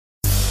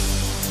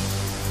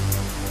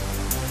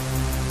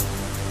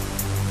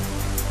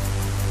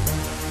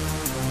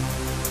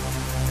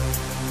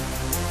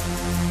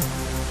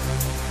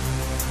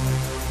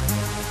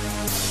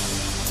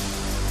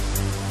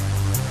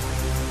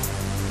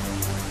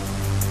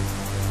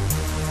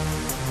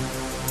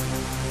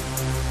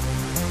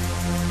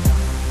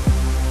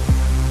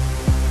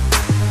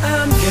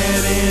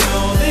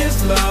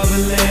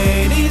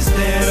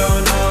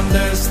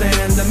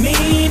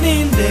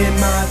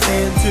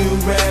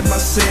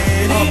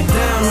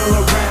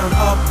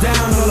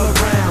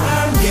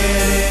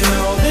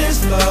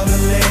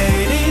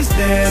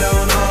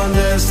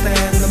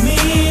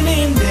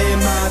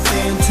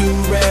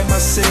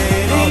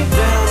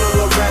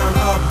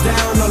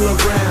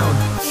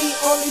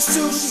eat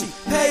sushi,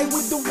 pay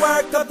with the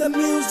work of the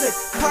music.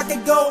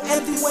 Pocket go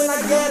empty when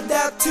I get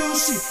that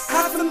tushy.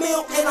 Half a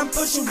meal and I'm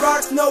pushing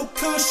rocks, no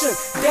cushion.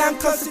 Damn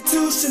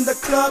Constitution, the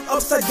club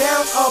upside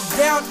down, up,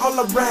 down, all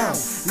around.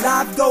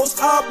 Life goes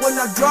up when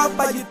I drop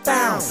by you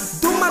down.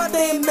 Do my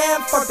thing,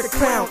 man, fuck the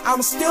crown.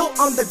 I'm still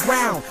on the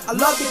ground. I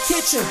love the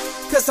kitchen,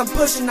 cause I'm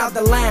pushing out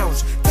the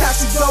lounge.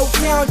 Cash to go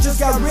count, just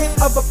got rid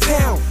of a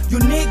pound.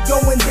 Unique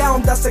going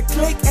down, that's the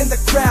click and the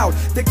crowd.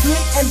 The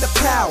click and the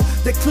pow,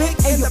 the click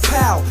and the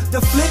pow. The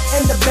flick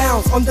and the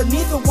bounce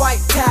underneath the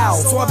white towel.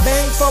 So I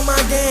bang for my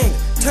gang,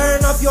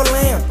 turn off your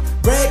lamp.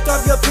 Break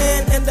up your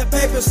pen and the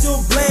paper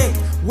still blank.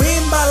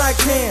 Win by like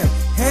 10,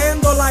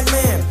 handle like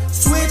man.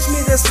 Switch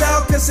me the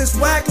style cause it's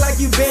whack like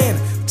you been.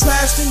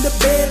 Trashed in the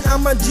bin,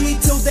 I'm a G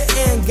till the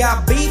end.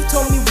 Got beef,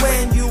 told me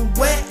when you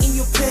wet in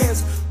your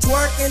pants.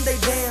 Twerk and they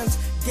dance,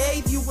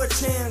 gave you a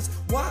chance.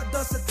 What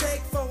does it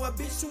take for a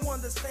bitch to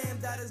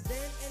understand that it's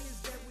then and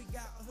it's then we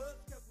got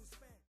hooked?